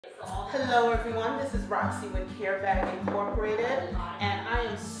Hello everyone, this is Roxy with CareBag Incorporated, and I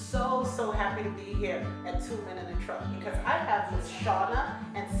am so happy to be here at Two Men in a Truck because I have Miss Shauna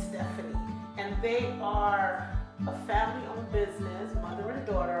and Stephanie, and they are a family-owned business, mother and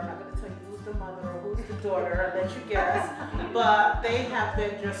daughter. I'm not going to tell you who's the mother or who's the daughter, I'll let you guess, but they have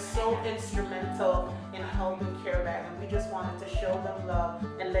been just so instrumental in helping CareBag, and we just wanted to show them love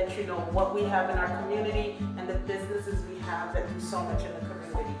and let you know what we have in our community and the businesses we have that do so much in the community.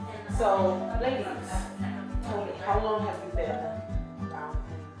 So, ladies, tell me, how long have you been around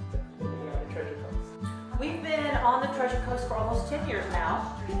in the Treasure Coast? We've been on the Treasure Coast for almost 10 years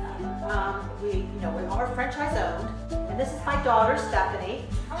now. We are franchise owned, and this is my daughter Stephanie.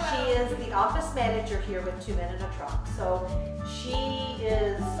 She is the office manager here with Two Men in a Truck. So she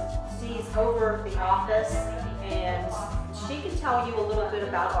sees over the office, and she can tell you a little bit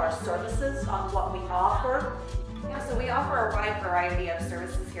about our services on what we offer. Yeah, so we offer a wide variety of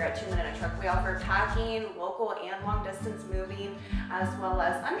services here at Two Men in a Truck. We offer packing, local and long distance moving, as well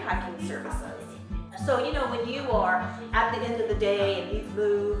as unpacking services. So, when you are at the end of the day and you've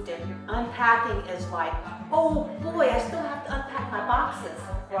moved and unpacking is like, oh boy, I still have to unpack my boxes,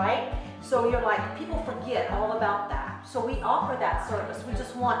 right? So you're like, people forget all about that. So we offer that service. We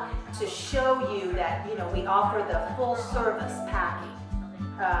just want to show you that, we offer the full service packing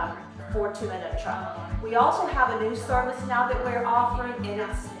for Two Men in a Truck. We also have a new service now that we're offering, and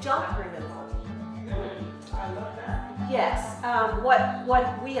it's junk removal. I love that. Yes,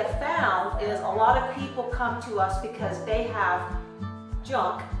 what we have found is a lot of people come to us because they have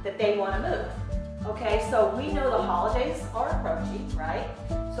junk that they want to move. Okay, so we know the holidays are approaching, right?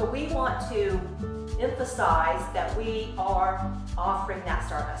 So we want to emphasize that we are offering that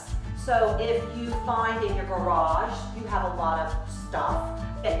service. So if you find in your garage you have a lot of stuff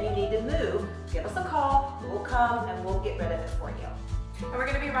that you need to move, give us a call, we'll come and we'll get rid of it for you. And we're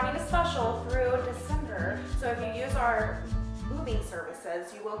going to be running a special through December. So if you use our moving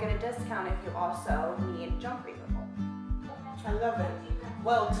services, you will get a discount if you also need junk removal. I love it.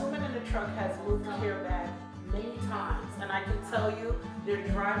 Well, Two Men in a Truck has moved CareBag many times, and I can tell you their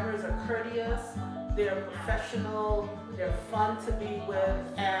drivers are courteous, they're professional, they're fun to be with,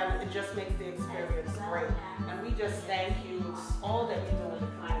 and it just makes the experience great. And we just thank you all that you do in the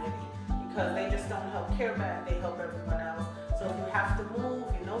community, because they just don't help CareBag, they help everyone else. So if you have to move,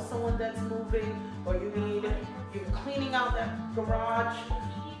 you know someone that's moving, or you're cleaning out that garage,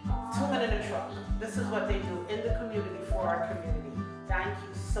 Two Men in a Truck. This is what they do in the community for our community. Thank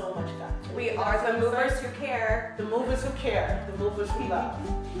you so much, guys. We are the movers who care. The movers who care, the movers who love.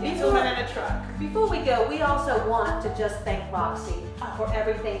 Two Men in a Truck. Before we go, we also want to just thank Roxy for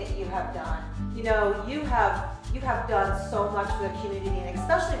everything that you have done. You have done so much for the community, and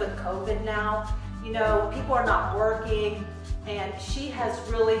especially with COVID now, people are not working, and she has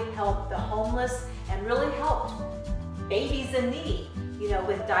really helped the homeless and really helped babies in need,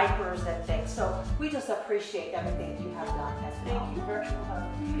 with diapers and things. So we just appreciate everything that you have done as well. Thank you, virtual hug.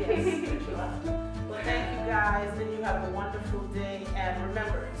 Yes, virtual hug. Well, thank you guys, and you have a wonderful day. And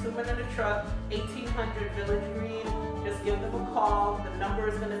remember, Two Men in a Truck, 1800 Village Green. Just give them a call. The number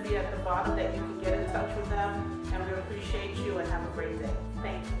is going to be at the bottom that you can get in touch with them. And we appreciate you, and have a great day.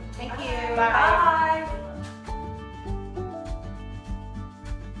 Thank you. Thank you. Bye. Bye.